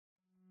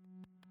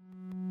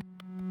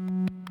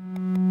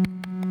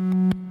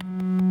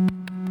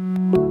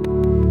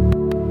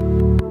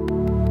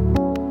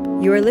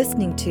You are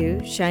listening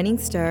to Shining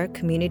Star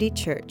Community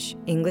Church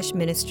English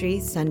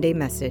Ministry Sunday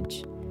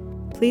Message.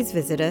 Please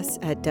visit us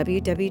at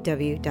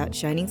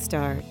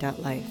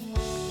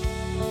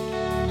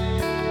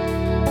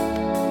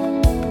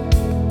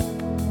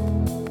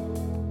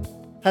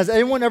www.shiningstar.life. Has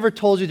anyone ever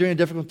told you during a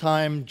difficult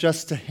time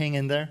just to hang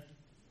in there?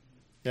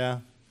 Yeah.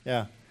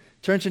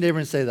 Turn to your neighbor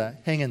and say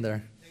that. Hang in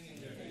there.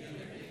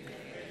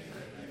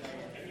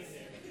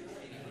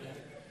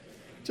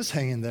 Just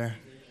hang in there.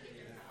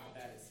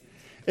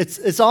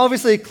 It's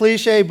obviously a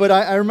cliche, but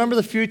I remember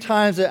the few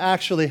times it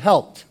actually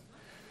helped.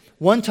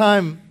 One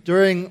time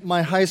during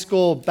my high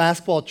school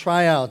basketball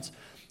tryouts,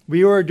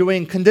 we were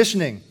doing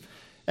conditioning,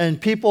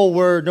 and people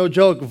were, no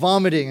joke,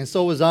 vomiting, and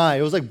so was I.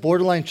 It was like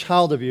borderline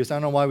child abuse. I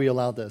don't know why we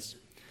allowed this.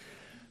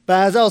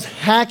 But as I was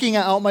hacking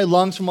out my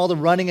lungs from all the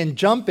running and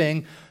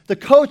jumping, the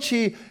coach,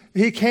 he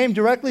came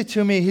directly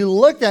to me. He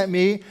looked at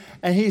me,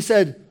 and he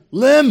said,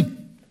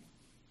 "Lim,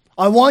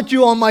 I want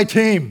you on my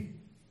team,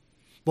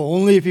 but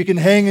only if you can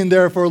hang in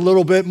there for a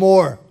little bit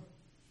more."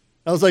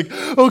 I was like,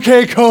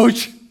 "Okay,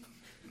 coach."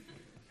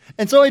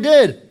 And so I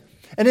did.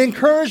 And it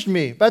encouraged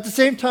me. But at the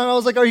same time, I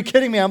was like, "Are you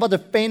kidding me? I'm about to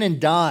faint and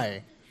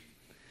die."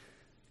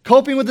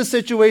 Coping with a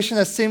situation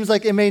that seems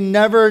like it may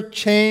never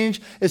change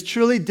is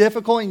truly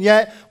difficult, and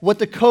yet what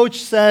the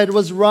coach said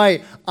was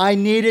right. I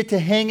needed to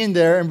hang in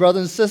there, and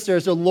brothers and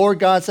sisters, the Lord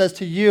God says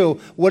to you,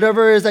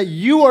 whatever it is that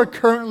you are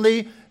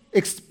currently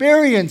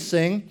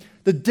experiencing,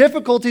 the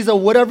difficulties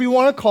of whatever you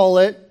want to call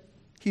it,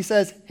 He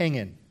says, hang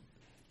in.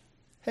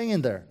 Hang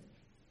in there.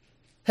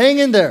 Hang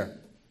in there.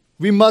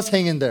 We must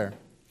hang in there.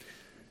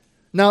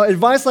 Now,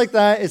 advice like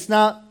that,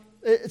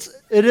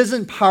 it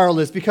isn't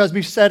powerless because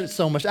we've said it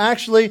so much.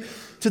 Actually,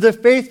 to the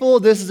faithful,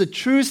 this is a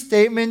true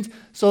statement.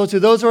 So to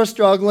those who are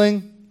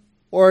struggling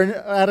or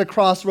at a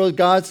crossroad,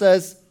 God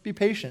says, be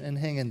patient and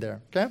hang in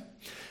there, okay?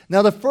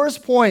 Now, the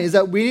first point is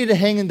that we need to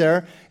hang in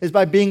there is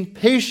by being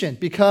patient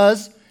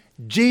because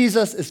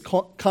Jesus is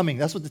coming.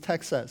 That's what the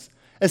text says.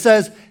 It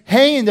says,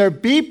 hang in there,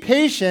 be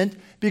patient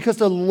because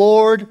the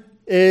Lord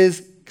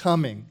is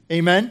coming.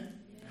 Amen?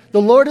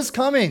 The Lord is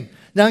coming.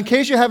 Now, in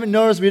case you haven't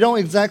noticed, we don't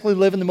exactly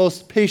live in the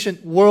most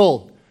patient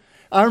world.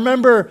 I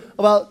remember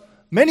about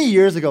many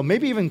years ago,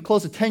 maybe even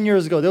close to 10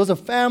 years ago, there was a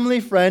family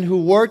friend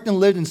who worked and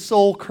lived in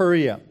Seoul,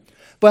 Korea,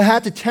 but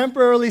had to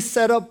temporarily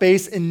set up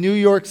base in New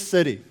York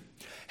City.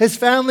 His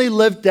family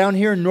lived down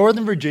here in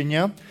Northern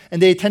Virginia,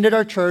 and they attended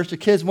our church. The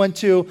kids went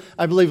to,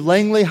 I believe,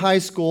 Langley High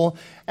School,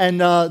 and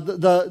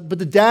but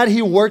the dad,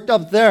 he worked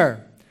up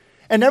there.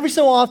 And every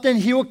so often,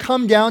 he would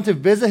come down to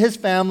visit his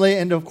family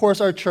and, of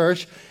course, our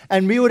church,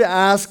 and we would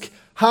ask,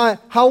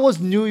 how was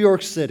New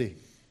York City?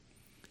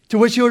 To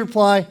which he would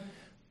reply,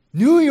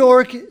 New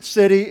York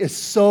City is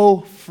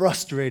so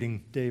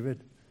frustrating, David.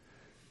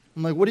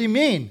 I'm like, what do you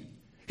mean?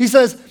 He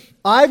says,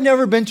 I've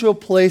never been to a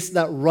place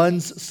that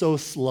runs so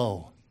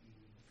slow.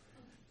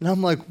 And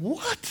I'm like,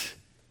 what?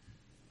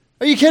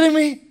 Are you kidding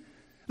me?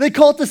 They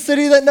call it the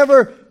city that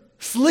never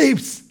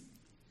sleeps.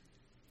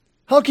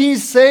 How can you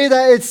say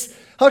that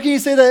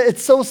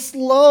it's so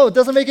slow? It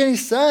doesn't make any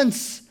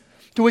sense.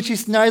 To which he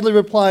snidely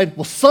replied,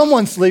 well,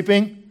 someone's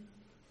sleeping.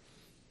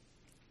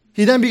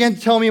 He then began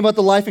to tell me about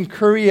the life in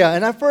Korea,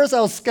 and at first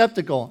I was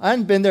skeptical. I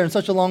hadn't been there in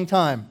such a long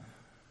time.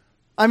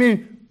 I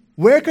mean,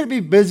 where could it be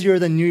busier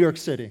than New York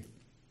City?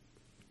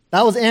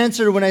 That was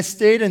answered when I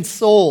stayed in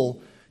Seoul,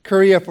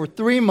 Korea for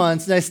 3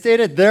 months, and I stayed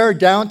at their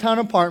downtown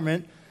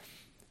apartment,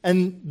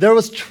 and there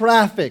was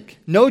traffic,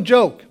 no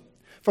joke,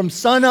 from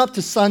sunup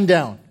to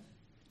sundown.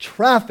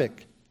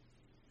 Traffic.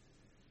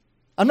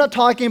 I'm not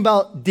talking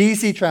about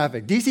DC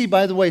traffic. DC,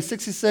 by the way,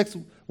 66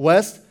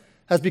 West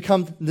has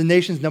become the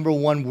nation's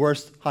 #1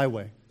 worst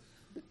highway.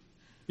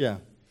 Yeah,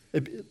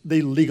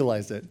 they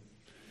legalized it.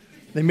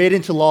 They made it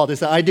into law. They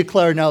said, I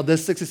declare now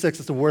this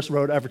 66 is the worst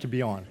road ever to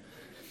be on.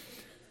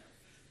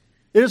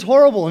 It is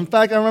horrible. In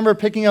fact, I remember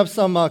picking up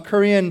some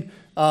Korean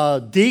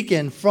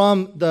deacon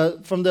from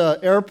the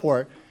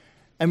airport,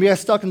 and we got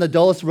stuck in the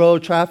Dulles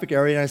Road traffic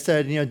area, and I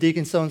said,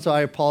 Deacon so-and-so,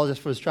 I apologize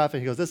for this traffic.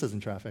 He goes, this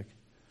isn't traffic.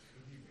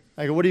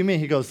 I go, what do you mean?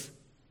 He goes,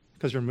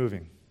 because you're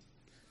moving.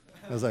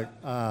 I was like,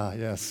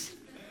 yes.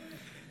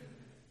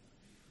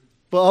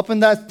 But up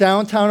in that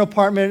downtown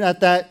apartment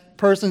at that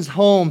person's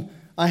home,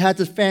 I had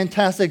this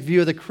fantastic view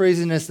of the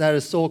craziness that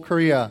is Seoul,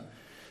 Korea.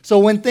 So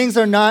when things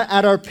are not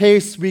at our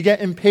pace, we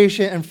get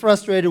impatient and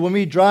frustrated. When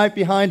we drive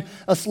behind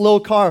a slow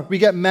car, we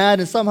get mad,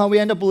 and somehow we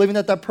end up believing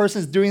that person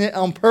is doing it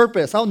on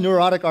purpose. How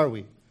neurotic are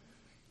we?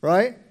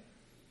 Right?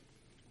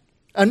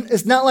 And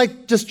it's not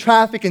like just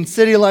traffic and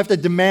city life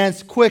that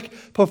demands quick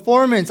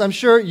performance. I'm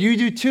sure you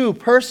do too,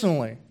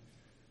 personally.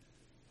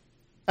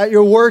 At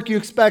your work, you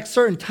expect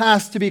certain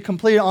tasks to be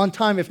completed on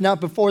time, if not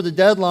before the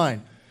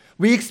deadline.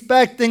 We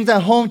expect things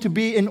at home to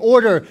be in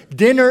order.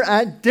 Dinner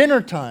at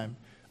dinner time.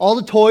 All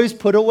the toys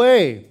put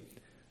away.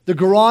 The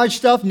garage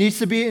stuff needs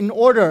to be in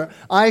order.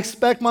 I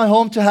expect my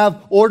home to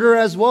have order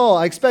as well.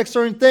 I expect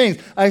certain things.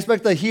 I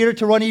expect the heater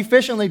to run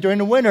efficiently during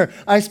the winter.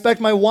 I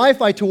expect my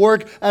Wi-Fi to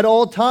work at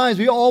all times.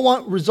 We all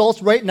want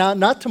results right now,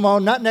 not tomorrow,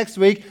 not next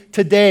week,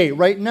 today,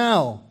 right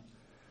now.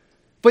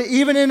 But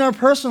even in our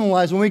personal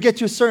lives, when we get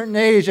to a certain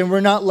age and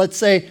we're not, let's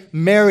say,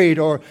 married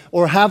or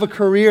have a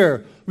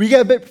career, we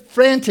get a bit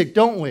frantic,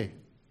 don't we?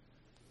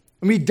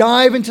 And we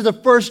dive into the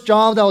first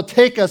job that will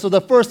take us or the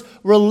first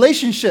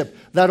relationship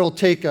that will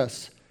take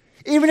us.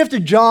 Even if the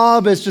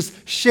job is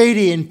just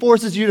shady and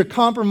forces you to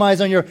compromise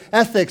on your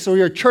ethics or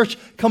your church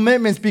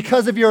commitments,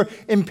 because of your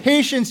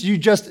impatience, you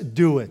just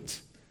do it.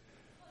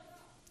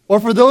 Or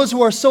for those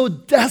who are so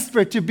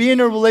desperate to be in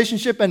a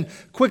relationship and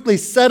quickly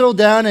settle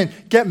down and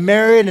get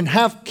married and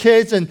have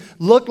kids and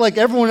look like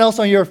everyone else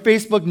on your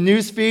Facebook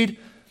newsfeed,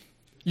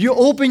 you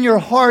open your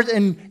heart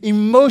and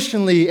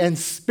emotionally and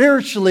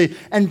spiritually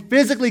and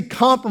physically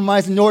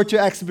compromise in order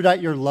to expedite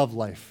your love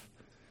life.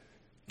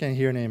 Can I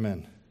hear an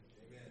amen?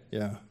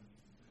 Yeah.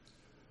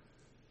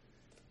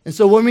 And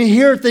so when we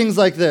hear things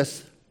like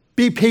this,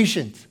 be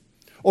patient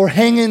or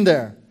hang in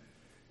there,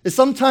 it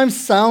sometimes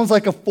sounds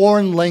like a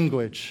foreign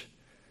language.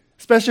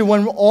 Especially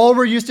when all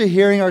we're used to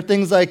hearing are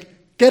things like,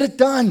 get it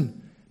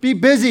done, be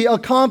busy,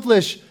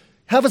 accomplish,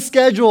 have a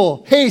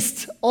schedule,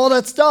 haste, all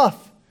that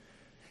stuff.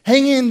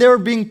 Hanging in there,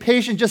 being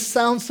patient just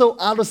sounds so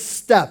out of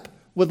step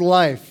with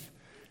life.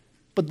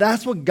 But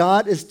that's what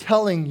God is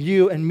telling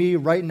you and me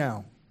right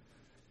now.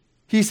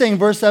 He's saying,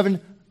 verse 7,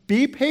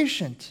 be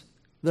patient,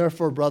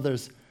 therefore,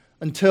 brothers,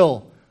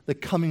 until the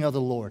coming of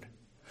the Lord.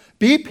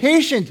 Be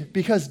patient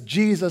because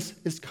Jesus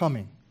is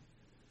coming.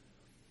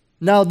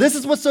 Now, this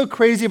is what's so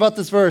crazy about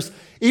this verse.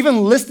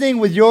 Even listening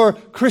with your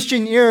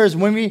Christian ears,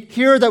 when we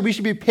hear that we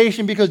should be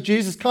patient because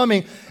Jesus is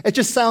coming, it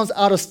just sounds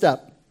out of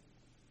step.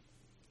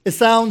 It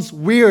sounds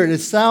weird. It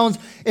sounds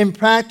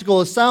impractical.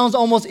 It sounds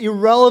almost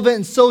irrelevant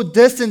and so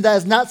distant that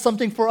it's not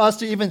something for us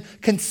to even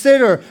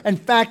consider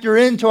and factor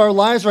into our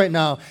lives right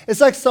now.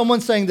 It's like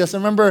someone saying this. I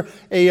remember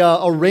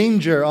a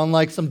ranger on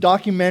like some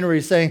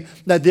documentary saying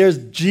that there's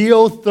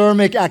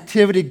geothermic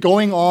activity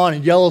going on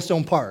in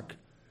Yellowstone Park.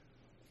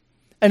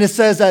 And it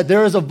says that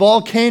there is a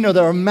volcano,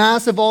 a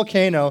massive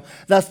volcano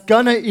that's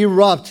going to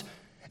erupt.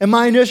 And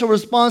my initial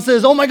response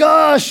is, oh my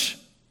gosh,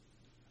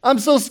 I'm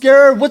so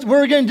scared. What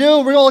are we going to do?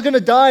 We're all going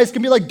to die. It's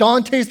going to be like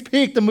Dante's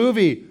Peak, the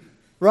movie,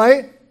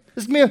 right?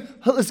 It's going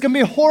to be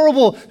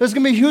horrible. There's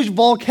going to be a huge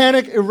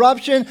volcanic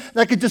eruption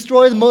that could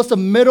destroy most of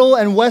Middle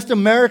and West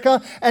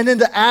America. And then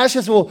the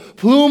ashes will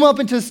plume up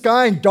into the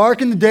sky and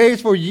darken the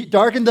days,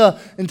 darken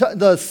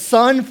the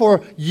sun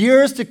for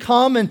years to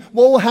come. And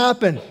what will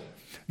happen?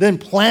 Then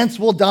plants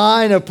will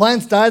die, and if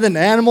plants die, then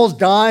animals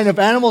die, and if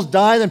animals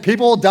die, then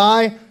people will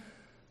die.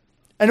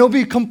 And it'll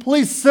be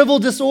complete civil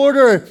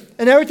disorder,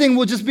 and everything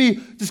will just be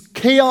just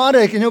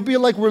chaotic, and it'll be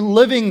like we're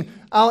living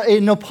out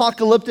an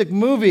apocalyptic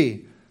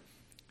movie.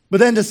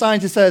 But then the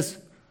scientist says,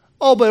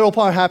 oh, but it'll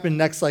probably happen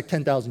next like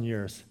 10,000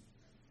 years.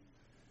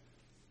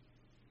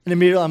 And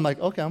immediately I'm like,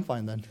 okay, I'm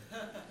fine then.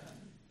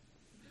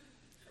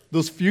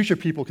 Those future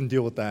people can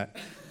deal with that.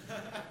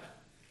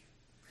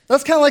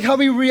 That's kind of like how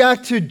we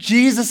react to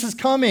Jesus is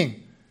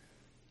coming.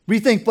 We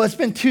think, but it's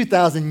been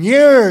 2,000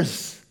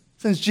 years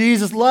since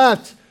Jesus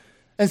left.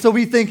 And so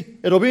we think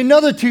it'll be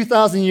another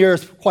 2,000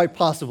 years, quite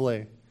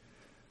possibly.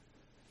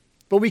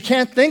 But we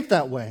can't think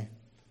that way.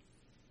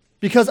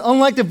 Because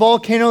unlike the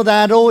volcano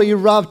that'll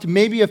erupt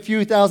maybe a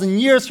few thousand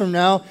years from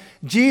now,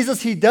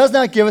 Jesus, he does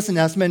not give us an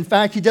estimate. In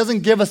fact, he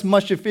doesn't give us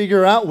much to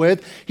figure out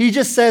with. He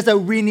just says that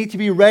we need to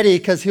be ready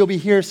because he'll be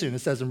here soon, it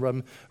says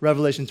in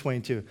Revelation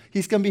 22.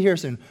 He's going to be here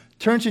soon.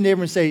 Turn to your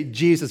neighbor and say,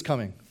 Jesus is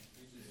coming.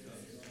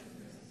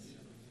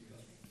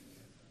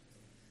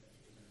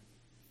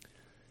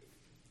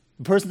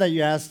 The person that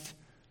you asked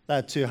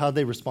that to, how'd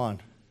they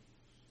respond?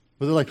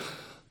 Were they like,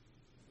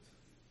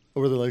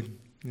 or were they like,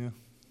 yeah.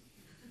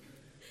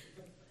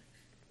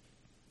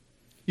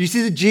 You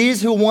see the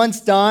Jesus who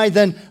once died,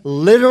 then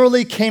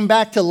literally came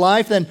back to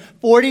life, then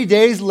 40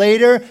 days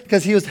later,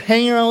 because he was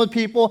hanging around with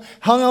people,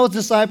 hung out with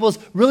disciples,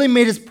 really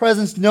made his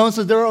presence known.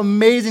 So there are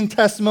amazing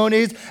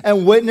testimonies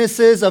and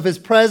witnesses of his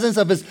presence,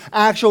 of his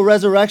actual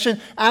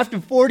resurrection. After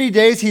 40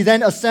 days, he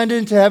then ascended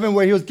into heaven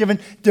where he was given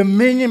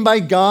dominion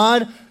by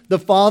God, the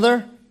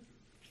Father.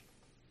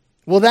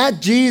 Well,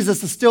 that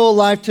Jesus is still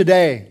alive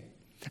today.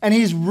 And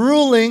he's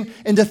ruling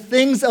in the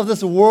things of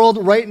this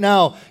world right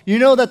now. You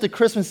know that the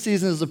Christmas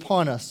season is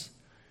upon us.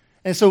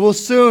 And so we'll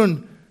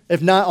soon,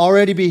 if not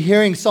already, be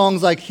hearing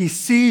songs like, he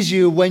sees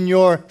you when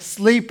you're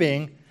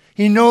sleeping.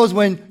 He knows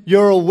when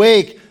you're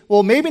awake.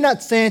 Well, maybe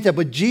not Santa,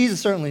 but Jesus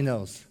certainly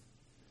knows.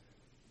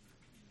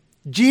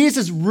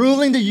 Jesus is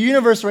ruling the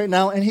universe right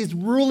now, and he's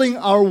ruling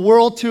our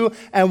world too.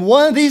 And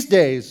one of these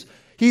days,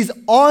 he's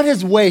on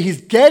his way. He's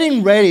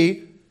getting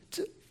ready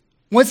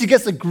once he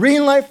gets the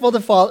green light from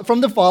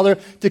the Father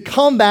to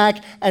come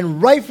back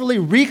and rightfully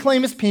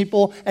reclaim his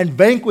people and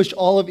vanquish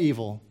all of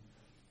evil.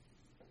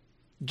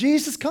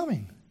 Jesus is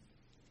coming.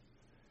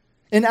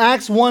 In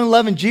Acts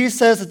 1:11, Jesus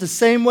says that the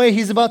same way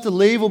he's about to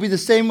leave will be the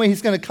same way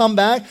he's going to come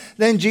back.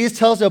 Then Jesus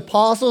tells the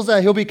apostles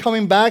that he'll be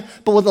coming back,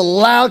 but with a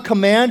loud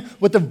command,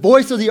 with the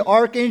voice of the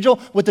archangel,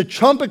 with the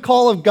trumpet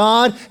call of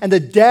God, and the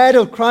dead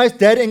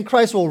in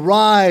Christ will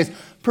rise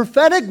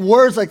Prophetic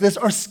words like this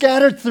are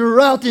scattered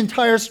throughout the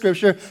entire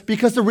Scripture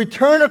because the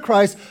return of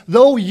Christ,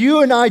 though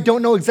you and I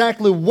don't know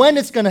exactly when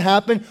it's going to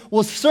happen,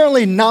 will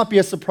certainly not be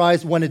a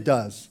surprise when it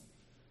does.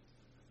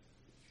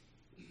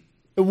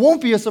 It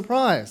won't be a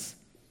surprise.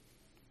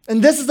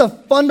 And this is a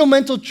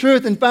fundamental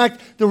truth. In fact,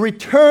 the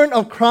return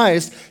of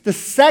Christ, the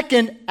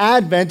second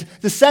advent,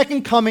 the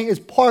second coming is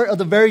part of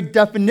the very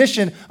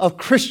definition of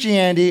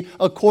Christianity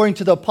according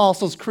to the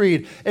Apostles'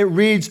 Creed. It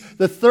reads,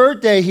 the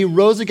third day he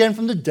rose again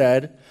from the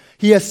dead.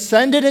 He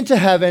ascended into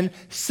heaven,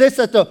 sits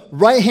at the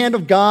right hand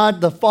of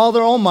God, the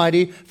Father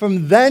Almighty.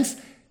 From thence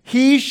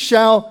he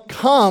shall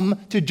come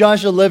to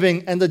judge the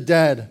living and the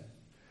dead.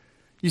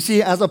 You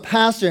see, as a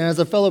pastor and as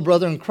a fellow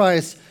brother in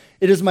Christ,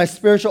 it is my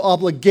spiritual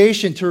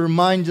obligation to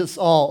remind us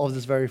all of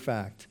this very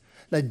fact,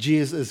 that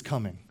Jesus is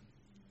coming.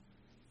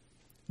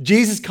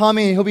 Jesus is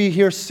coming, and he'll be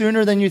here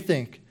sooner than you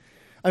think.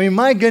 I mean,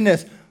 my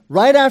goodness,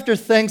 right after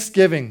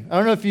Thanksgiving, I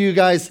don't know if you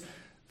guys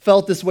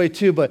felt this way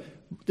too, but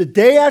the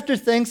day after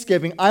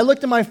Thanksgiving, I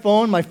looked at my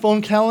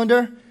phone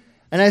calendar,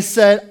 and I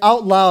said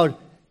out loud,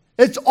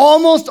 it's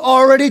almost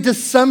already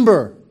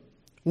December.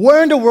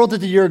 Where in the world did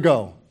the year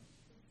go?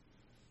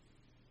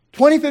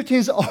 2015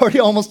 is already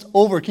almost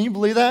over. Can you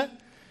believe that?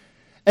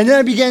 And then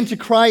I began to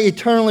cry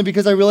eternally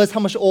because I realized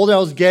how much older I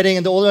was getting,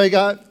 and the older I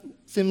got, it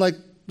seemed like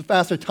the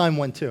faster time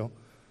went too.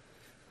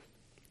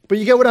 But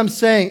you get what I'm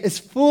saying. It's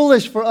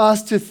foolish for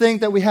us to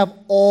think that we have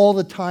all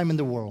the time in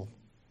the world.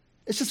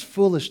 It's just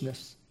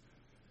foolishness.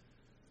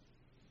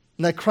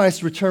 And that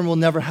Christ's return will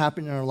never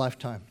happen in our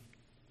lifetime.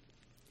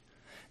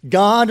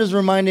 God is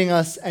reminding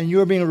us, and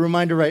you're being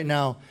reminded right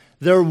now,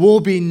 there will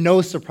be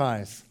no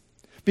surprise.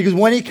 Because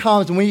when he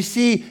comes, and when you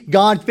see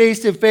God face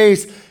to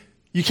face,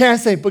 you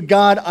can't say, but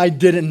God, I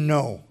didn't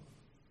know.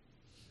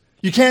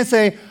 You can't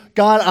say,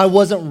 God, I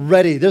wasn't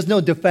ready. There's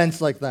no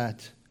defense like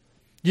that.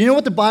 Do you know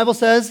what the Bible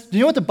says? Do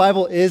you know what the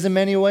Bible is in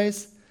many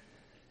ways?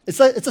 It's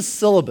a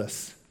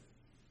syllabus.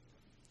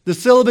 The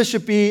syllabus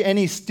should be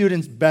any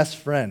student's best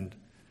friend.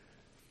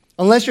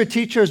 Unless your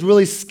teacher is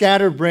really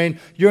scatterbrained,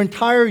 your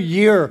entire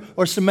year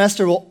or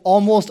semester will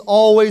almost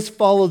always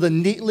follow the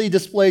neatly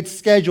displayed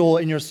schedule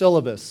in your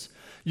syllabus.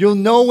 You'll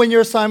know when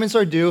your assignments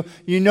are due,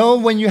 you know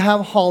when you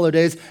have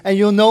holidays, and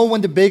you'll know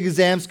when the big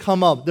exams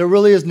come up. There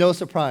really is no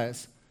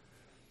surprise.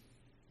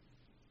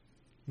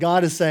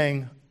 God is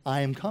saying,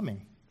 I am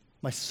coming.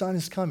 My Son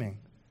is coming.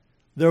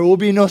 There will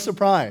be no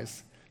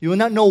surprise. You will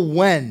not know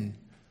when,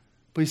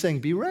 but he's saying,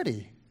 be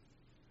ready.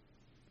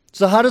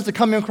 So how does the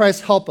coming of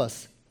Christ help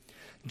us?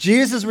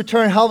 Jesus'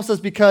 return helps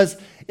us because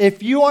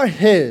if you are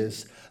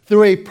his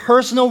through a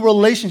personal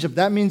relationship,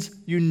 that means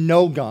you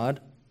know God.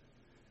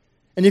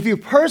 And if you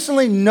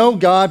personally know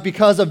God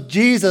because of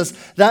Jesus,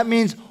 that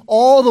means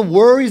all the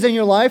worries in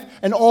your life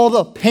and all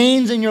the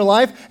pains in your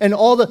life and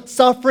all the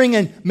suffering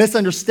and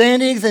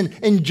misunderstandings and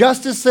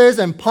injustices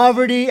and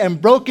poverty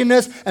and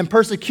brokenness and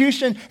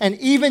persecution and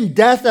even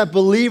death that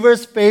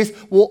believers face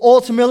will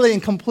ultimately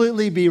and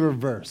completely be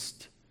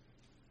reversed.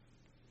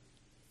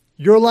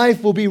 Your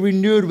life will be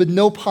renewed with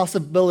no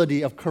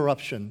possibility of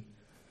corruption.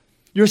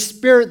 Your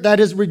spirit that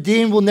is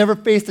redeemed will never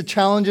face the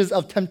challenges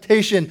of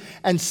temptation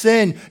and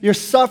sin. Your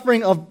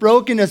suffering of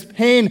brokenness,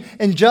 pain,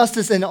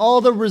 injustice, and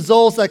all the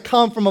results that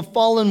come from a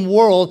fallen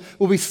world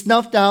will be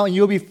snuffed out, and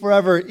you'll be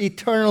forever,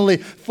 eternally,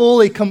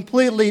 fully,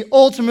 completely,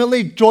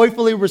 ultimately,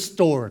 joyfully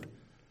restored.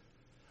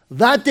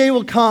 That day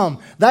will come.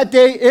 That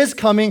day is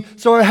coming.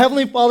 So our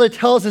Heavenly Father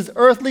tells his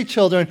earthly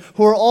children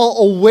who are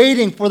all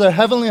awaiting for their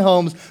heavenly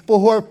homes, but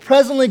who are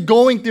presently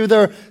going through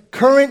their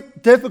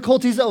current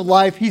difficulties of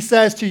life, he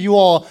says to you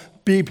all,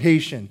 be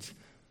patient,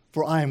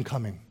 for I am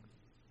coming.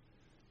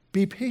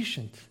 Be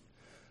patient,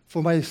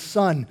 for my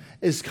Son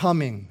is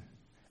coming.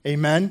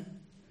 Amen?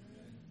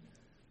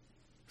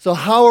 So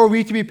how are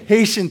we to be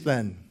patient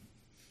then?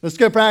 Let's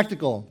get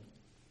practical.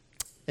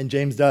 And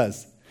James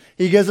does.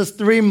 He gives us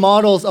 3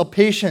 models of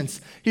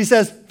patience. He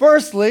says,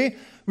 firstly,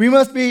 we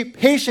must be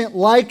patient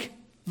like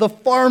the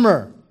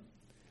farmer.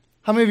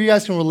 How many of you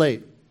guys can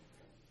relate?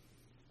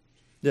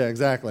 Yeah,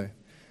 exactly.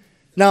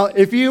 Now,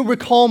 if you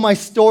recall my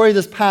story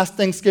this past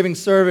Thanksgiving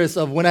service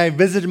of when I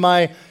visited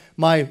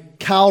my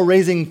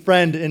cow-raising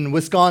friend in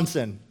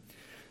Wisconsin,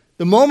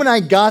 the moment I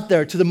got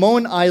there to the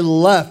moment I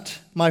left,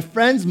 my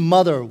friend's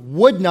mother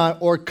would not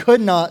or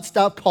could not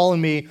stop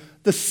calling me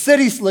the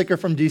city slicker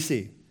from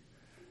D.C.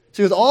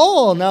 She goes,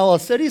 oh, now a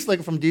city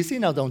slicker from D.C.,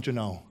 now don't you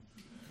know?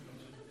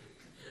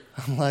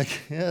 I'm like,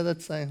 yeah,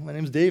 that's my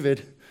name's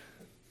David.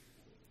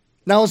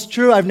 Now, it's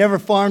true, I've never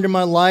farmed in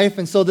my life,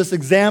 and so this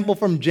example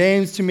from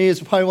James to me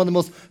is probably one of the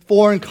most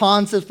foreign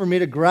concepts for me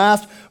to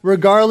grasp.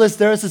 Regardless,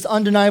 there's this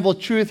undeniable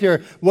truth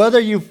here.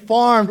 Whether you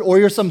farmed or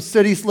you're some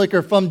city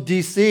slicker from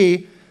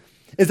D.C.,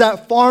 is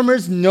that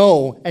farmers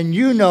know, and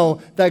you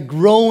know, that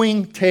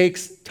growing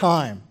takes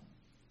time.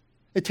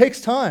 It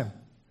takes time.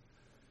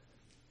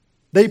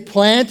 They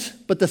plant,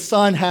 but the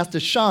sun has to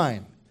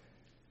shine.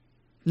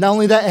 Not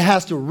only that, it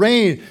has to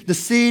rain. The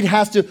seed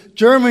has to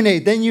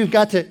germinate. Then you've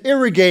got to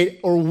irrigate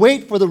or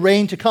wait for the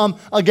rain to come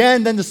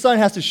again. Then the sun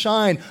has to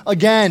shine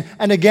again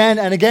and again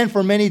and again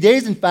for many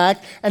days, in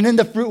fact. And then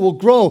the fruit will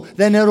grow.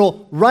 Then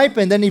it'll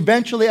ripen. Then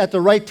eventually, at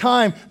the right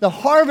time, the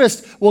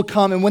harvest will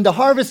come. And when the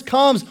harvest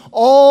comes,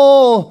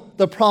 all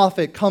the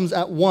profit comes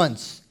at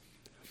once.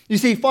 You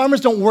see, farmers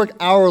don't work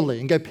hourly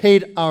and get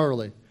paid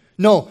hourly.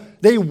 No,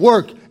 they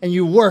work and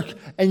you work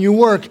and you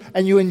work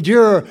and you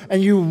endure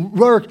and you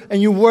work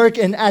and you work,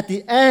 and at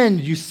the end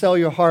you sell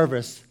your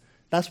harvest.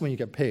 That's when you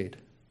get paid.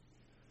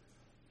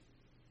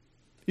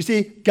 You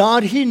see,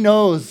 God, He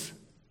knows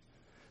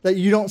that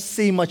you don't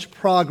see much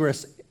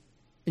progress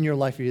in your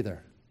life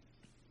either.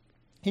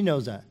 He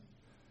knows that.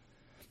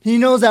 He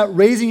knows that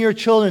raising your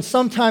children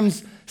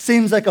sometimes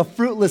seems like a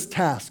fruitless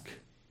task.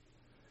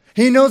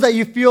 He knows that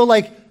you feel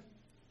like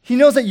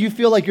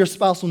your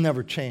spouse will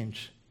never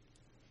change.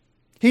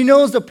 He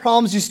knows the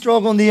problems you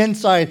struggle on the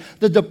inside,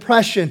 the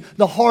depression,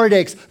 the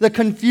heartaches, the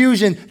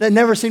confusion that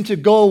never seem to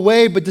go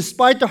away. But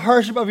despite the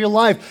hardship of your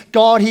life,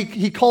 God,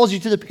 He calls you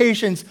to the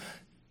patience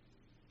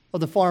of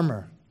the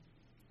farmer,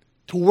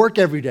 to work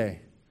every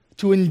day,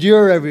 to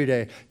endure every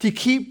day, to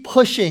keep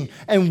pushing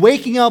and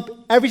waking up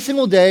every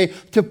single day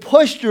to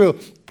push through,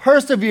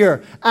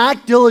 persevere,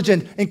 act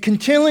diligent, and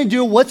continually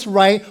do what's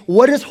right,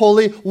 what is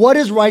holy, what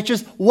is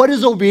righteous, what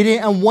is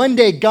obedient. And one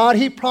day, God,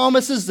 He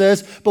promises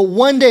this, but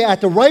one day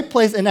at the right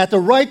place and at the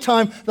right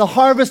time, the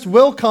harvest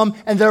will come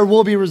and there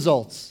will be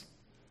results.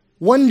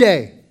 One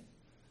day.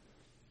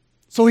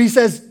 So He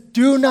says,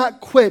 do not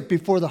quit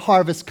before the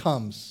harvest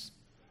comes.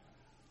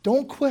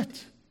 Don't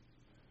quit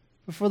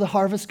before the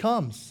harvest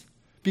comes,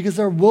 because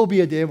there will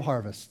be a day of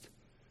harvest.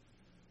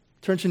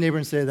 Turn to your neighbor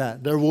and say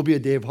that. There will be a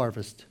day of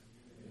harvest.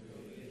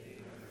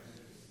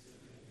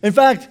 In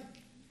fact,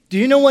 do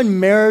you know when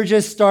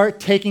marriages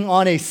start taking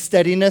on a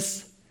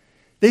steadiness?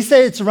 They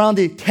say it's around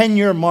the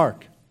 10-year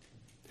mark.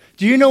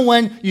 Do you know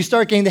when you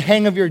start getting the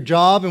hang of your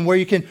job and where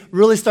you can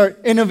really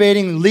start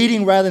innovating and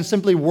leading rather than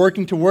simply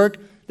working to work?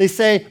 They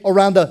say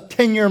around the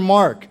 10-year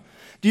mark.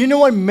 Do you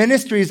know when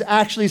ministries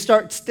actually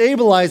start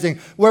stabilizing,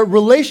 where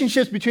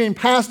relationships between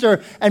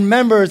pastor and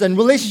members and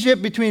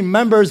relationship between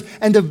members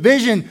and the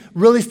vision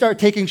really start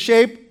taking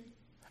shape?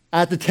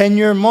 At the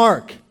 10-year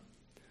mark.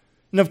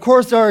 And of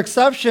course, there are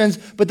exceptions,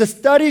 but the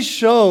study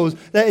shows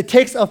that it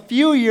takes a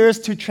few years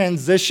to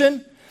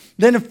transition,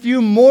 then a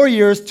few more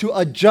years to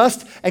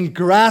adjust and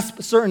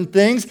grasp certain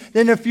things,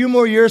 then a few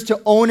more years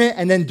to own it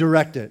and then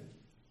direct it.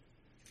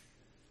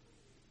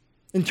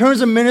 In terms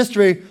of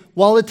ministry,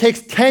 while it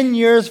takes 10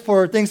 years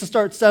for things to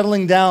start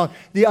settling down,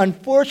 the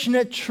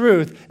unfortunate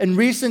truth and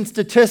recent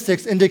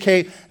statistics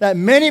indicate that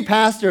many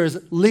pastors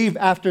leave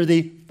after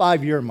the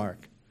 5-year mark.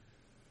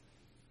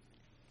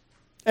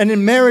 And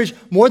in marriage,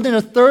 more than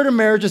a third of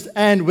marriages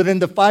end within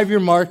the 5-year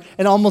mark,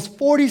 and almost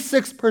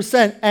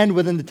 46% end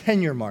within the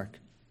 10-year mark.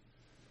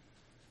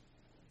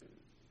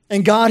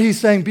 And God, He's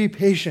saying, be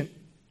patient.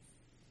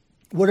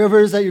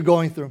 Whatever it is that you're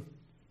going through.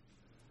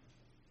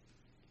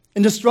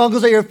 In the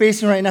struggles that you're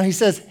facing right now, He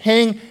says,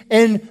 hang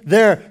in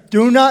there.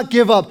 Do not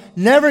give up.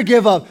 Never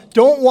give up.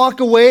 Don't walk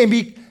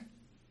away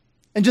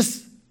and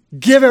just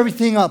give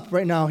everything up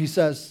right now, He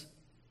says.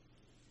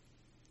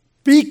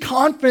 Be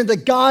confident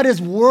that God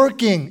is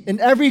working in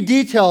every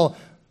detail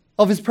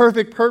of His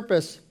perfect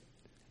purpose.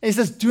 And He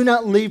says, do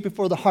not leave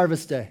before the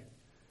harvest day.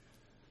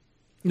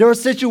 There are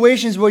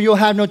situations where you'll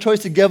have no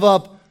choice to give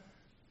up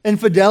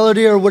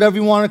infidelity or whatever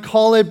you want to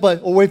call it,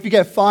 or if you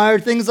get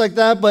fired, things like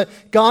that. But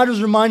God is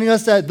reminding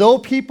us that though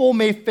people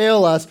may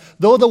fail us,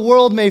 though the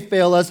world may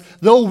fail us,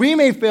 though we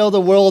may fail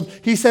the world,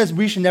 He says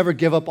we should never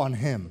give up on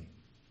Him.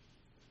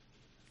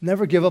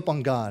 Never give up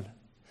on God.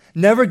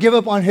 Never give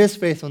up on His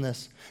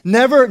faithfulness.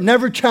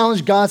 Never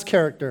challenge God's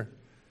character.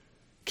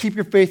 Keep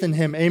your faith in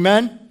Him.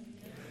 Amen? Amen?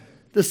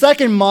 The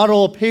second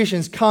model of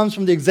patience comes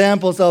from the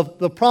examples of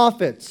the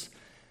prophets.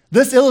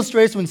 This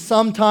illustrates when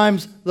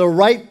sometimes the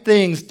right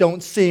things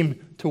don't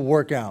seem to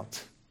work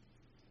out.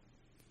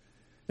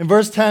 In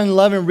verse 10 and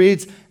 11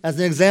 reads, as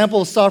an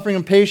example of suffering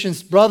and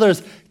patience,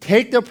 brothers,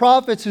 take the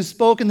prophets who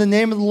spoke in the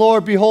name of the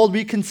Lord. Behold,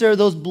 we consider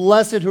those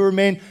blessed who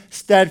remain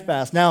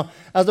steadfast. Now,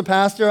 as a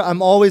pastor,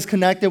 I'm always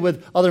connected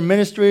with other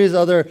ministries,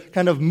 other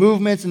kind of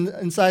movements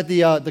inside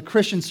the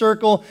Christian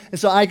circle. And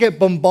so I get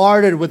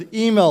bombarded with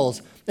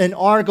emails and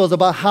articles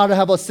about how to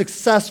have a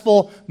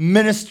successful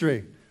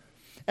ministry.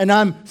 And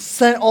I'm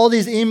sent all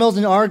these emails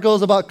and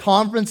articles about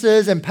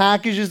conferences and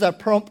packages that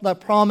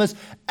promise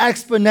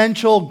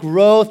exponential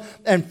growth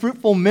and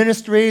fruitful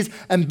ministries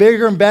and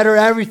bigger and better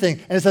everything.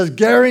 And it says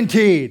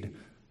guaranteed.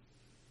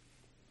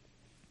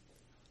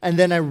 And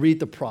then I read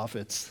the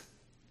prophets.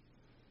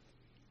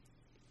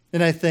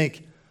 And I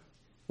think,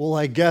 well,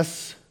 I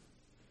guess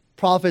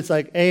prophets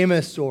like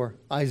Amos or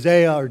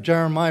Isaiah or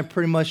Jeremiah,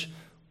 pretty much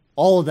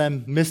all of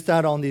them missed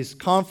out on these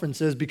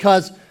conferences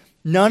because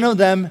none of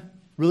them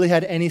really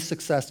had any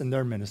success in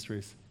their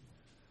ministries.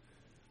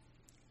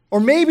 Or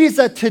maybe it's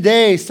that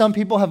today some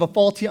people have a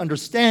faulty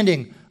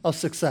understanding of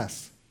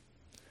success.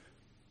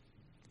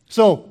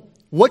 So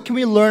What can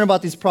we learn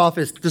about these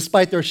prophets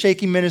despite their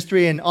shaky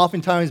ministry and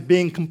oftentimes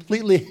being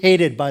completely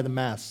hated by the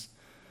mass?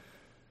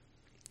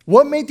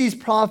 What made these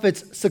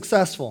prophets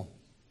successful?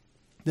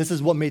 This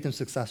is what made them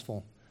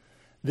successful.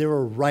 They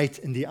were right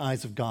in the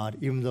eyes of God,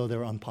 even though they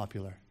were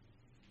unpopular.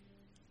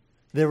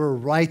 They were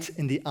right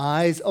in the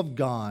eyes of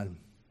God.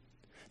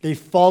 They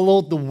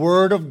followed the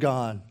word of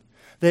God.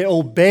 They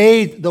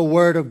obeyed the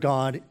word of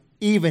God,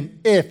 even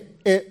if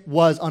it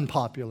was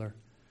unpopular.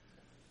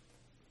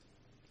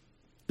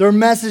 Their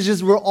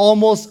messages were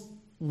almost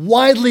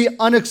widely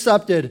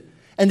unaccepted,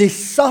 and they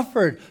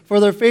suffered for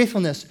their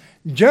faithfulness.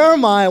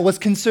 Jeremiah was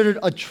considered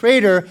a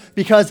traitor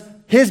because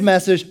his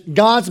message,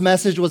 God's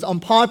message, was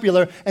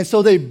unpopular, and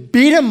so they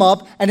beat him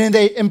up, and then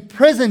they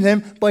imprisoned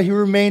him, but he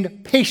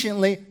remained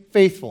patiently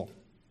faithful.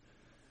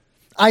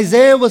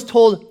 Isaiah was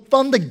told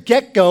from the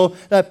get-go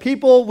that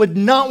people would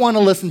not want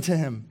to listen to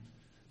him,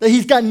 that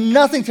he's got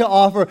nothing to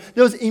offer.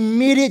 Those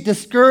immediate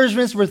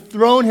discouragements were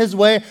thrown his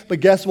way, but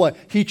guess what?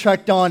 He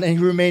trekked on and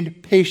he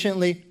remained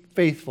patiently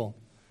faithful.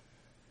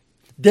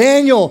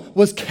 Daniel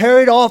was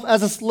carried off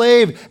as a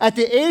slave at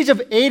the age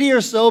of 80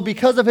 or so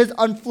because of his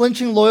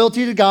unflinching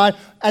loyalty to God.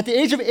 At the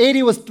age of 80,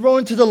 he was thrown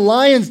into the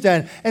lion's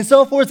den. And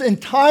so for his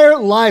entire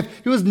life,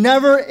 he was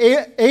never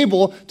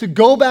able to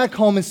go back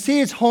home and see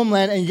his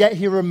homeland, and yet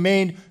he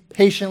remained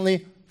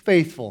patiently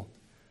faithful.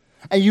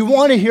 And you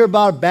want to hear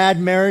about a bad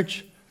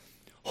marriage?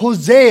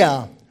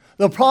 Hosea,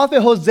 the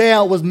prophet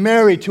Hosea, was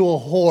married to a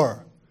whore.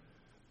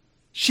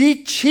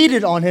 She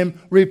cheated on him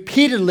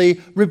repeatedly,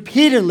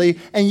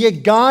 and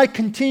yet God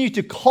continued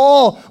to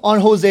call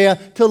on Hosea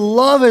to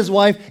love his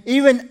wife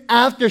even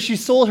after she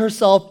sold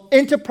herself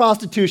into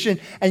prostitution,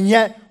 and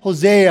yet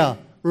Hosea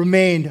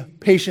remained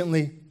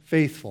patiently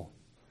faithful.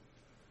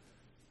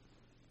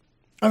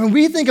 I mean,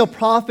 we think of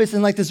prophets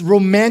in like this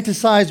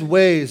romanticized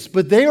ways,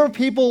 but they were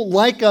people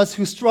like us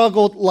who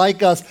struggled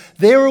like us.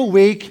 They were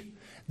weak.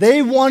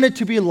 They wanted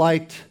to be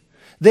liked.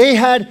 They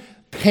had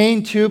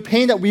pain too,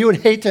 pain that we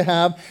would hate to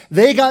have.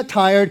 They got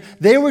tired.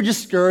 They were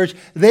discouraged.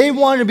 They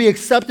wanted to be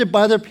accepted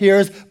by their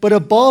peers, but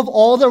above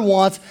all their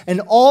wants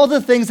and all the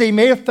things they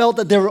may have felt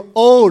that they were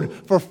owed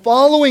for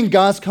following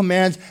God's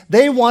commands,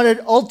 they wanted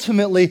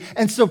ultimately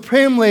and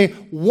supremely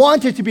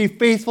wanted to be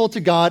faithful to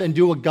God and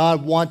do what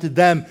God wanted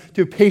them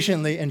to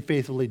patiently and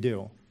faithfully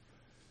do.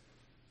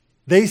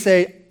 They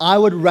say, I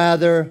would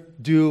rather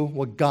do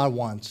what God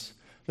wants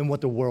than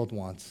what the world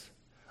wants.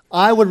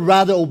 I would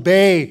rather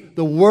obey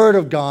the word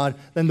of God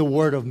than the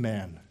word of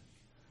man.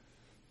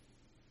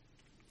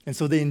 And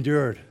so they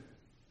endured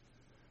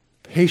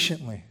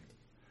patiently,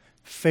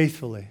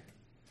 faithfully.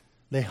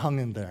 They hung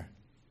in there.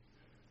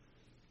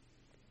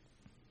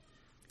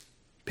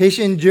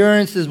 Patient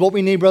endurance is what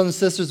we need, brothers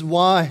and sisters.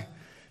 Why?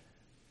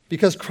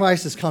 Because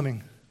Christ is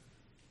coming.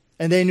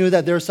 And they knew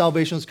that their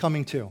salvation was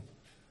coming too.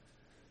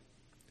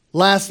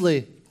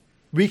 Lastly,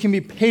 we can be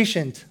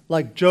patient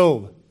like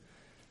Job.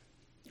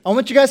 I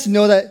want you guys to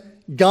know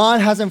that God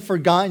hasn't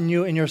forgotten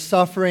you in your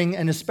suffering,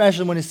 and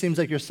especially when it seems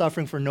like you're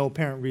suffering for no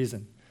apparent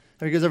reason.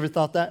 Have you guys ever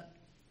thought that?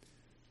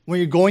 When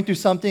you're going through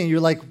something and you're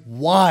like,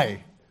 why?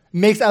 It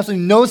makes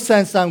absolutely no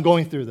sense that I'm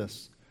going through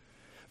this.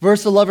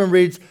 Verse 11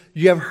 reads,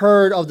 you have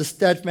heard of the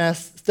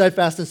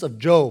steadfastness of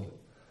Job.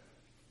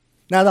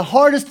 Now, the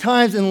hardest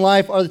times in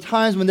life are the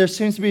times when there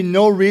seems to be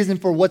no reason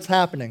for what's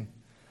happening.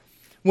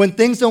 When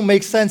things don't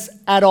make sense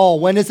at all,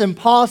 when it's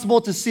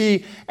impossible to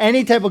see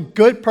any type of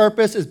good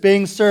purpose is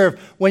being served,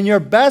 when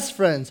your best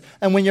friends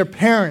and when your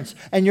parents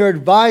and your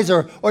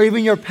advisor or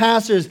even your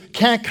pastors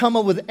can't come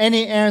up with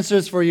any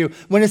answers for you,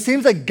 when it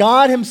seems like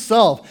God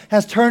himself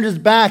has turned his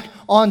back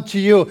onto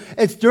you,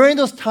 it's during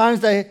those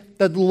times that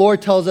the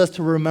Lord tells us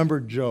to remember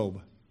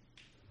Job.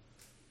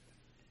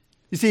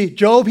 You see,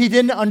 Job, he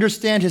didn't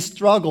understand his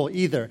struggle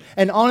either.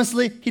 And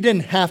honestly, he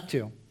didn't have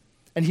to.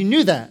 And he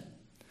knew that.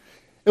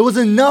 It was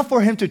enough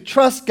for him to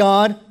trust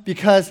God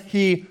because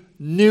he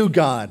knew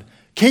God.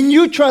 Can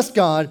you trust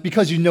God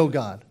because you know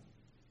God?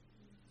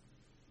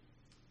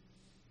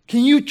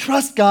 Can you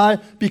trust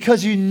God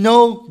because you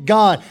know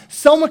God?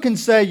 Someone can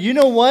say, you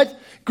know what?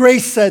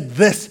 Grace said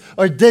this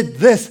or did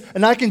this,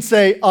 and I can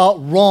say,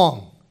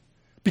 wrong.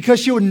 Because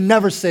she would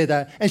never say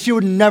that, and she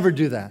would never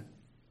do that.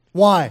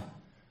 Why?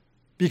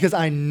 Because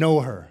I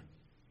know her.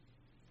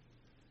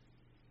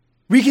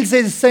 We can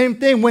say the same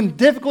thing when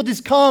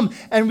difficulties come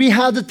and we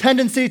have the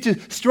tendency to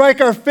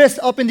strike our fists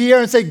up in the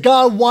air and say,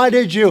 God, why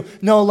did you?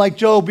 No, like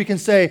Job, we can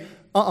say,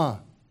 I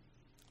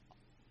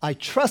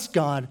trust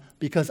God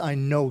because I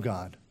know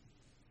God.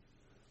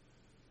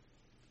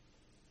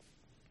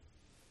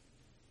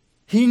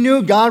 He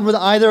knew God would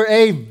either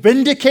A,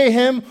 vindicate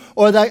him,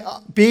 or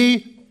that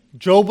B,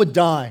 Job would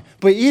die.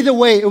 But either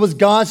way, it was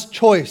God's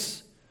choice.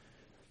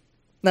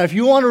 Now, if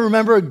you want to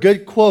remember a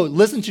good quote,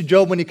 listen to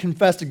Job when he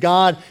confessed to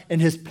God in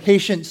his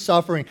patient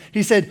suffering.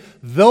 He said,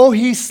 though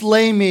he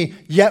slay me,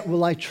 yet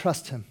will I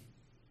trust him.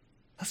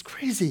 That's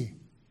crazy.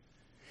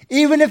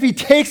 Even if he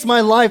takes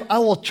my life, I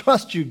will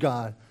trust you,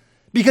 God.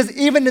 Because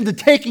even in the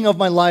taking of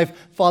my life,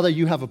 Father,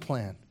 you have a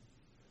plan.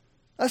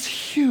 That's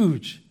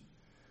huge.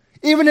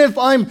 Even if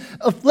I'm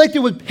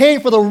afflicted with pain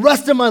for the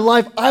rest of my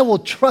life, I will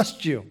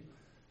trust you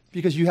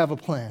because you have a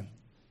plan.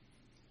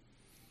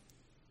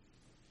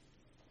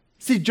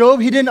 See,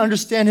 Job, he didn't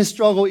understand his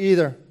struggle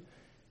either.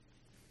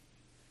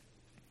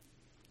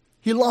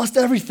 He lost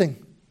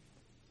everything.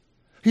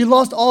 He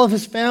lost all of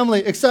his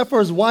family except for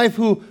his wife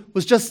who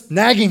was just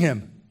nagging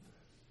him.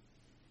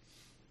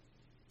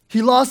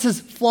 He lost his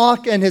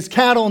flock and his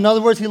cattle. In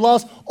other words, he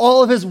lost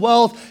all of his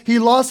wealth. He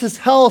lost his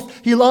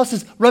health. He lost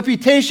his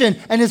reputation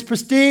and his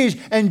prestige.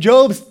 And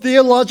Job's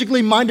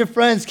theologically minded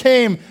friends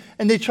came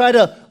and they tried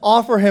to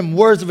offer him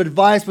words of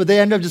advice, but they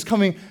ended up just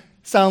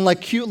sound like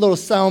cute little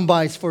sound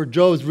bites for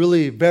Job's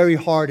really very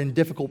hard and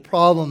difficult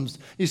problems.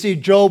 You see,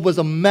 Job was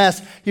a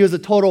mess. He was a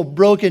total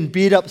broken,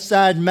 beat up,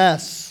 sad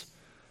mess.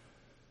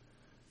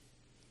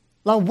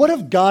 Now, what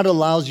if God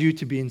allows you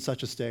to be in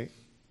such a state?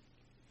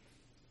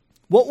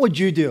 What would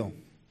you do?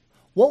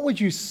 What would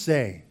you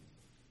say?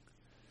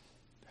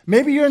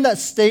 Maybe you're in that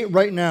state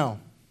right now.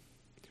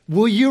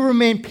 Will you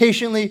remain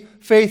patiently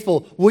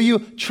faithful? Will you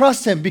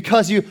trust him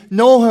because you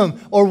know him?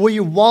 Or will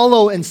you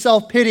wallow in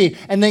self-pity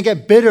and then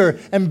get bitter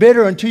and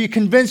bitter until you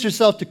convince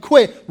yourself to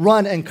quit,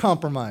 run, and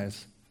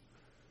compromise?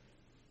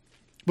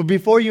 But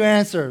before you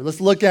answer, let's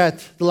look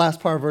at the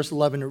last part of verse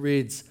 11. It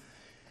reads,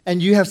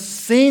 "And you have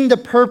seen the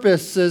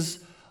purposes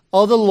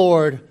of the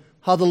Lord,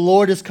 how the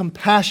Lord is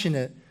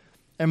compassionate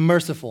and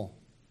merciful."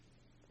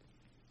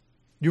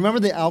 Do you remember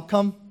the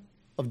outcome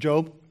of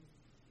Job?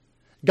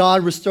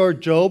 God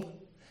restored Job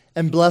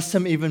and blessed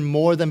him even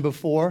more than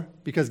before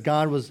because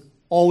God was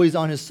always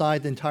on his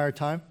side the entire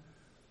time.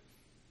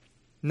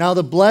 Now,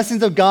 the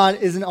blessings of God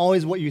isn't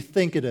always what you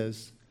think it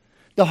is.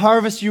 The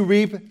harvest you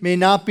reap may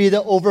not be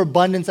the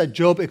overabundance that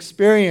Job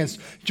experienced.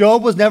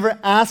 Job was never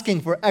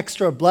asking for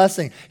extra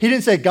blessing. He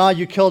didn't say, "God,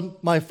 you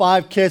killed my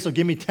 5 kids, so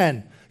give me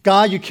 10.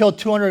 God, you killed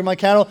 200 of my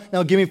cattle,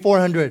 now give me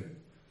 400.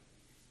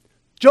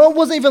 Job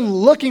wasn't even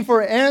looking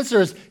for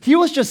answers. He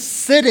was just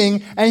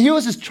sitting and he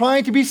was just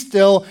trying to be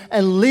still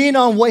and lean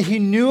on what he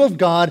knew of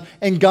God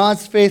and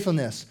God's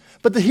faithfulness.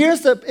 But here's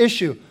the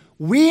issue.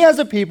 We as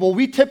a people,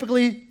 we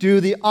typically do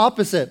the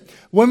opposite.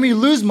 When we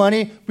lose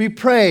money, we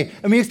pray,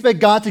 and we expect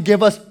God to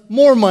give us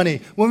more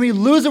money. When we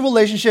lose a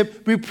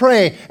relationship, we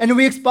pray, and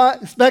we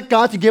expect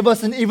God to give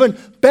us an even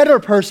better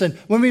person.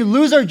 When we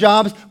lose our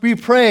jobs, we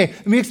pray,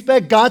 and we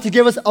expect God to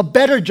give us a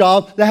better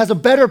job that has a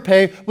better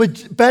pay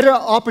with better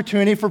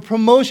opportunity for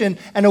promotion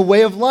and a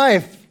way of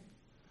life.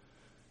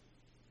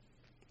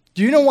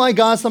 Do you know why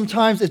God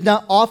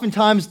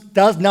oftentimes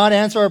does not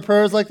answer our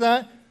prayers like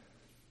that?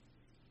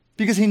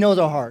 Because he knows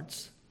our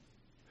hearts.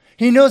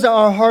 He knows that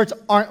our hearts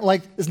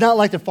it's not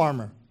like the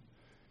farmer.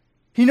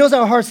 He knows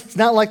our hearts is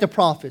not like the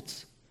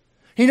prophets.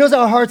 He knows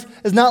our hearts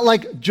is not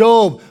like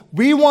Job.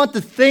 We want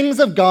the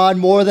things of God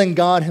more than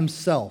God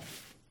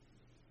himself.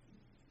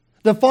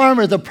 The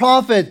farmer, the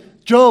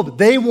prophet, Job,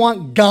 they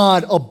want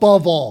God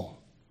above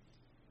all.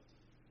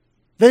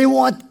 They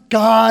want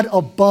God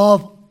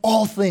above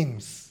all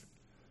things.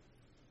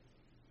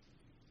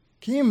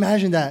 Can you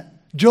imagine that?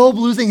 Job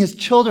losing his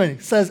children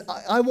says,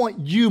 I want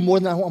you more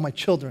than I want my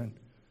children.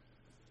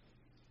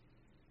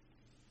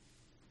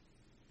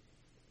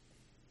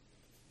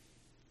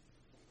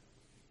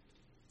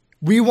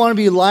 We want to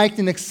be liked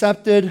and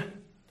accepted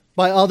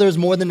by others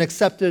more than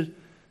accepted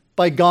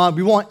by God.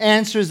 We want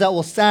answers that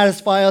will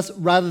satisfy us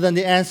rather than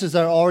the answers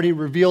that are already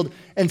revealed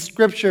in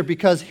Scripture,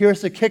 because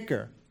here's the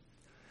kicker.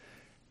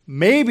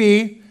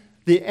 Maybe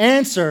the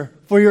answer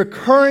for your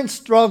current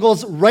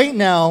struggles right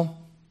now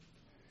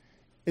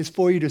is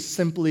for you to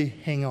simply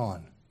hang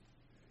on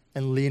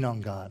and lean on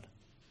God.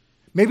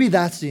 Maybe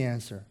that's the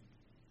answer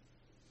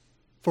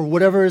for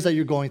whatever it is that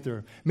you're going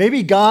through.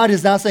 Maybe God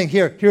is not saying,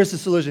 here's the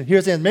solution,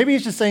 here's the answer. Maybe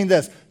he's just saying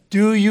this: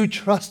 do you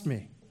trust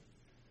me?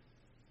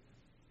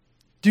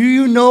 Do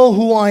you know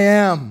who I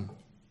am?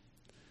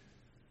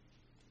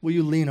 Will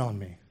you lean on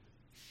me?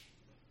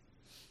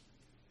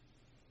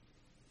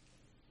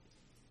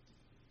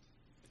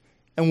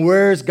 And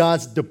where's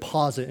God's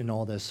deposit in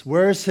all this?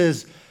 Where's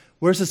his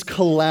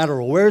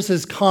collateral? Where's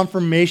his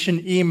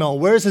confirmation email?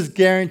 Where's his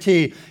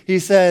guarantee? He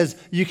says,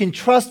 you can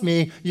trust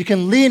me, you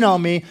can lean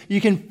on me,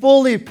 you can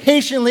fully,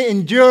 patiently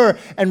endure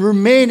and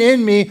remain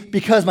in me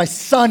because my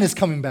son is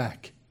coming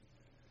back.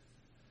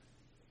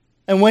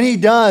 And when he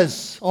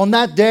does, on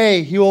that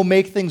day, he will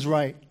make things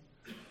right.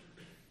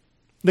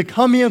 The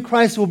coming of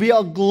Christ will be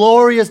a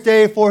glorious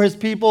day for his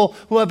people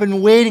who have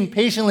been waiting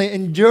patiently,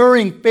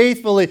 enduring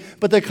faithfully.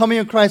 But the coming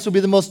of Christ will be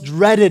the most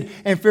dreaded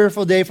and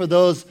fearful day for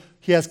those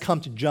he has come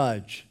to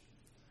judge.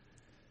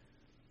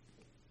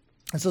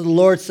 And so the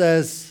Lord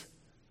says,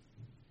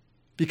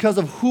 because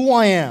of who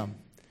I am,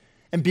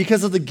 and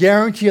because of the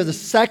guarantee of the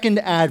second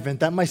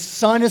advent, that my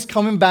son is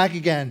coming back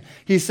again,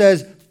 he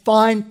says,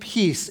 find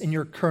peace in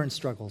your current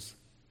struggles.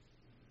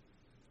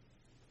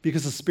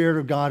 Because the Spirit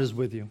of God is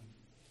with you.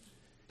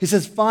 He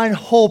says, find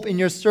hope in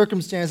your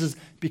circumstances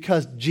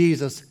because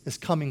Jesus is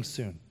coming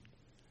soon.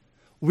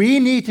 We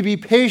need to be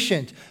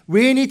patient.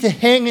 We need to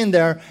hang in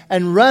there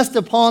and rest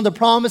upon the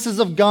promises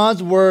of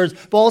God's words,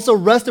 but also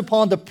rest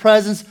upon the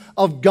presence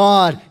of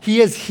God.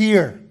 He is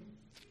here.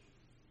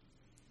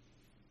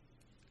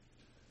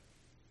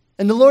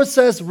 And the Lord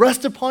says,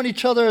 rest upon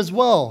each other as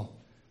well.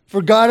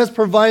 For God has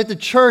provided the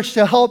church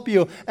to help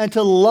you and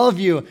to love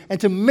you and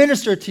to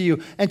minister to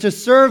you and to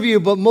serve you,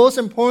 but most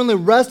importantly,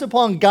 rest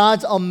upon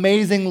God's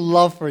amazing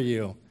love for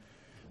you.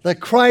 That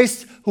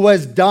Christ, who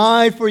has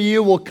died for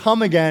you, will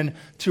come again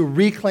to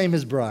reclaim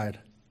his bride.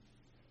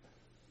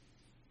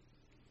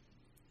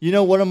 You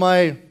know, one of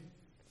my,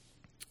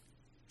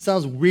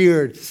 sounds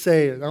weird to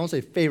say, I don't say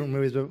favorite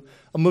movies, but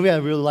a movie I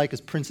really like is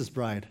Princess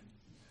Bride.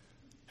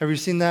 Have you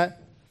seen that?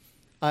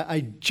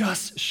 I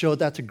just showed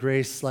that to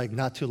Grace like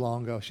not too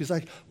long ago. She's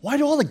like, why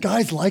do all the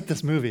guys like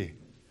this movie?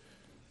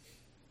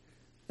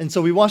 And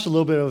so we watched a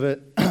little bit of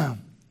it.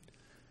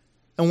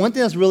 And one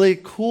thing that's really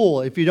cool,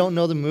 if you don't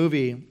know the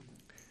movie,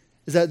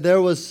 is that there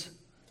was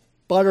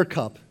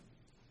Buttercup,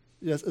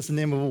 yes, it's the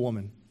name of a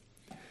woman,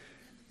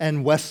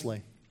 and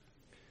Wesley.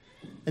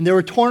 And they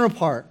were torn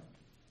apart.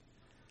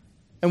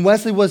 And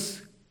Wesley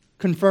was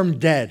confirmed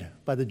dead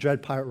by the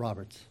Dread Pirate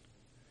Roberts.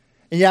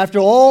 And yet after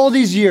all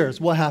these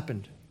years, what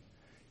happened?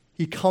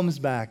 He comes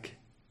back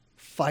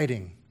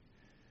fighting,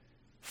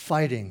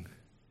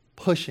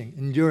 pushing,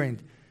 enduring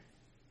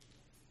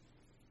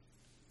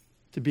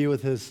to be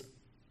with his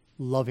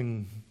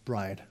loving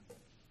bride.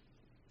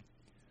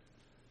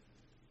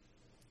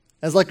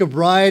 As like a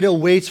bride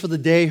awaits for the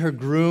day her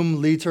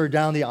groom leads her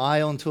down the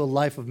aisle into a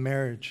life of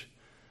marriage,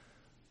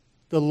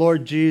 the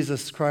Lord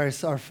Jesus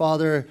Christ, our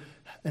Father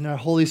and our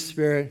Holy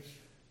Spirit,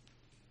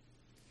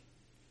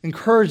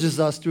 encourages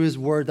us through his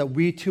word that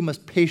we too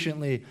must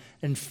patiently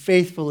and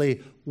faithfully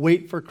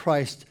wait for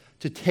Christ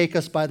to take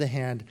us by the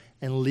hand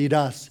and lead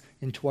us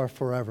into our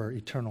forever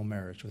eternal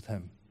marriage with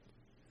him.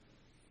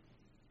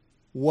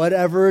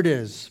 Whatever it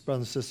is,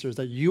 brothers and sisters,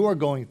 that you are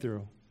going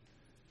through,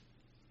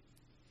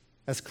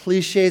 as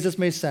cliche as this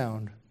may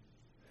sound,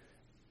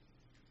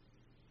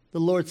 the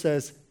Lord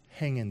says,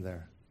 hang in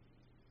there.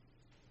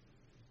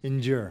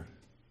 Endure.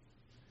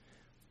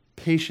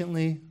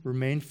 Patiently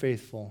remain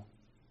faithful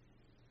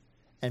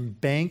and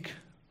bank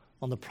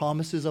on the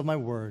promises of my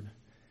word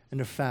and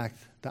the fact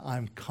that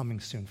I'm coming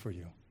soon for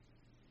you.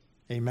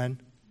 Amen?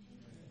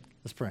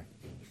 Let's pray.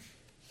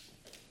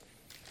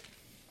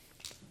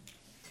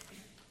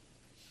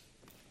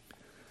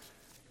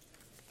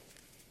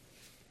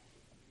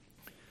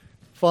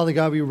 Father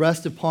God, we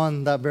rest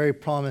upon that very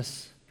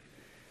promise.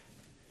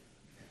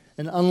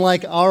 And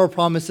unlike our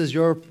promises,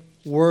 your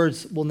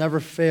words will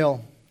never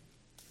fail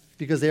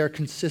because they are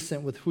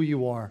consistent with who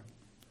you are.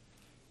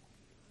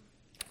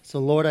 So,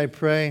 Lord, I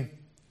pray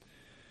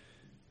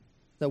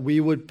that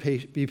we would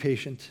be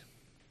patient,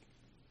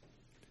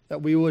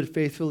 that we would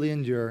faithfully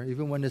endure,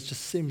 even when it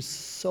just seems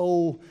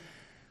so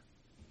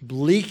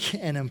bleak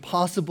and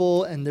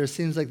impossible, and there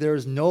seems like there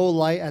is no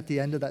light at the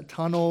end of that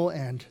tunnel,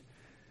 and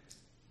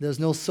there's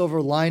no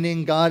silver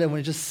lining, God, and when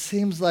it just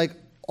seems like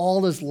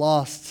all is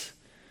lost,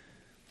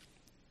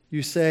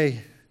 you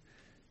say,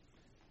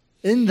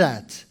 in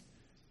that,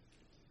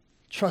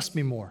 trust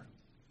me more.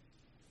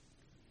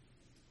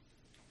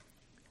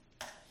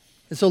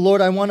 And so,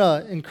 Lord, I want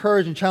to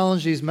encourage and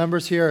challenge these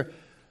members here.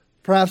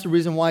 Perhaps the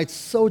reason why it's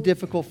so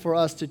difficult for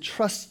us to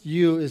trust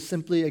you is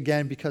simply,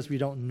 again, because we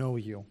don't know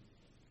you.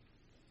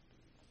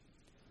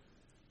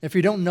 If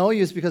we don't know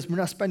you, it's because we're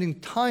not spending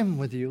time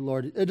with you,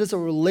 Lord. It is a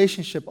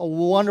relationship, a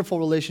wonderful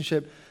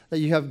relationship that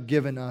you have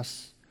given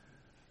us.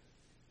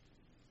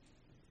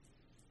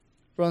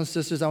 Brothers and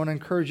sisters, I want to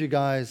encourage you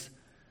guys,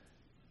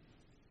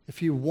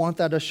 if you want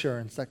that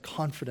assurance, that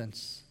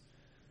confidence,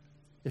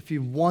 if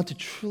you want to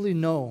truly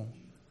know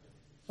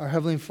our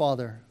Heavenly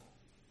Father,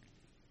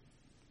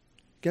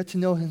 get to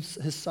know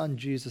his Son,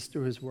 Jesus,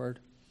 through his word.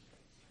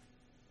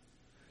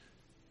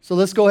 So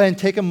let's go ahead and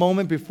take a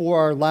moment before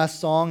our last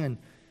song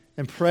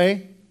and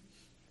pray.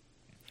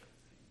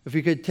 If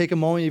you could take a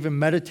moment, even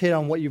meditate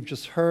on what you've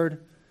just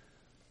heard,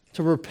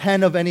 to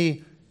repent of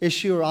any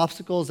issue or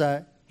obstacles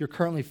that you're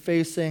currently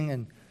facing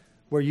and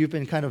where you've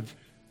been kind of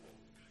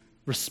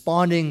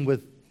responding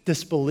with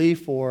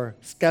disbelief or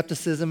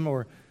skepticism,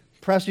 or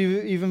perhaps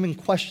you've even been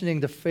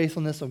questioning the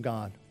faithfulness of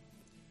God.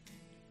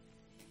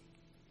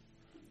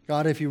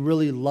 God, if you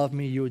really love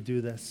me, you would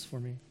do this for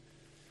me.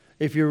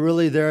 If you're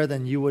really there,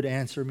 then you would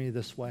answer me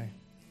this way.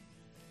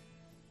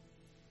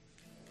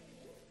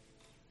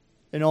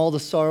 In all the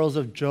sorrows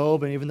of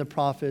Job and even the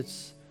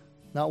prophets,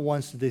 not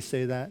once did they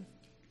say that,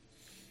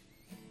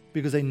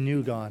 because they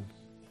knew God.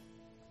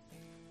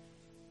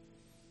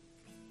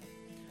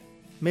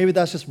 Maybe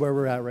that's just where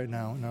we're at right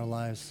now in our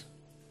lives.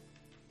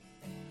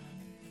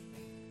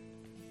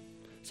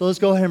 So let's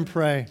go ahead and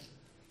pray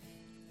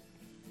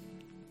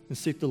and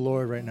seek the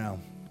Lord right now.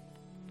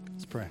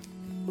 Let's pray.